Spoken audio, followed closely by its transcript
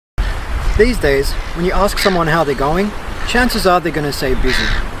These days, when you ask someone how they're going, chances are they're going to say busy.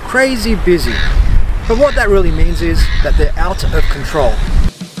 Crazy busy. But what that really means is that they're out of control.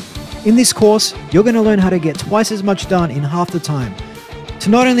 In this course, you're going to learn how to get twice as much done in half the time. To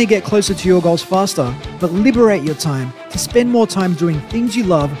not only get closer to your goals faster, but liberate your time to spend more time doing things you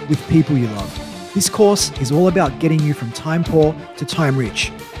love with people you love. This course is all about getting you from time poor to time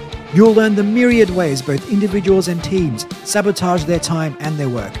rich. You'll learn the myriad ways both individuals and teams sabotage their time and their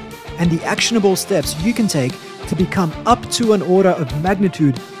work, and the actionable steps you can take to become up to an order of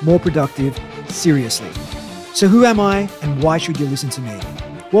magnitude more productive seriously. So who am I and why should you listen to me?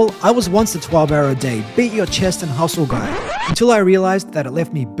 Well, I was once the 12-hour-a-day, beat your chest and hustle guy, until I realized that it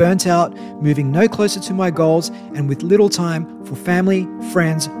left me burnt out, moving no closer to my goals and with little time for family,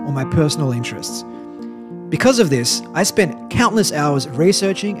 friends, or my personal interests. Because of this, I spent countless hours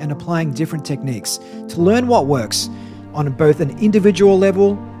researching and applying different techniques to learn what works on both an individual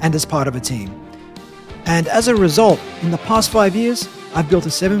level and as part of a team. And as a result, in the past 5 years, I've built a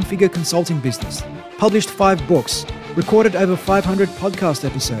 7-figure consulting business, published 5 books, recorded over 500 podcast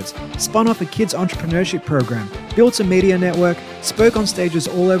episodes, spun off a kids entrepreneurship program, built a media network, spoke on stages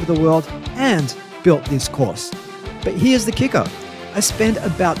all over the world, and built this course. But here's the kicker. I spend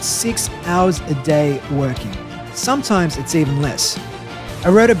about 6 hours a day working. Sometimes it's even less. I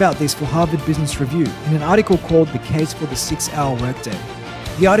wrote about this for Harvard Business Review in an article called The Case for the 6-Hour Workday.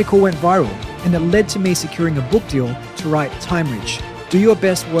 The article went viral, and it led to me securing a book deal to write Time Rich, Do Your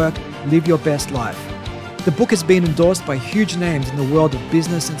Best Work, Live Your Best Life. The book has been endorsed by huge names in the world of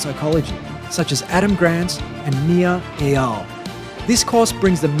business and psychology, such as Adam Grant and Nia Eyal. This course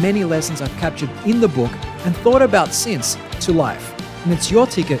brings the many lessons I've captured in the book and thought about since to life. And it's your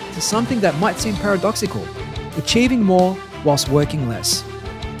ticket to something that might seem paradoxical, achieving more whilst working less.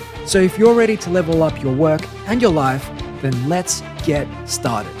 So if you're ready to level up your work and your life, then let's get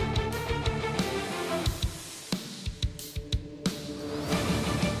started.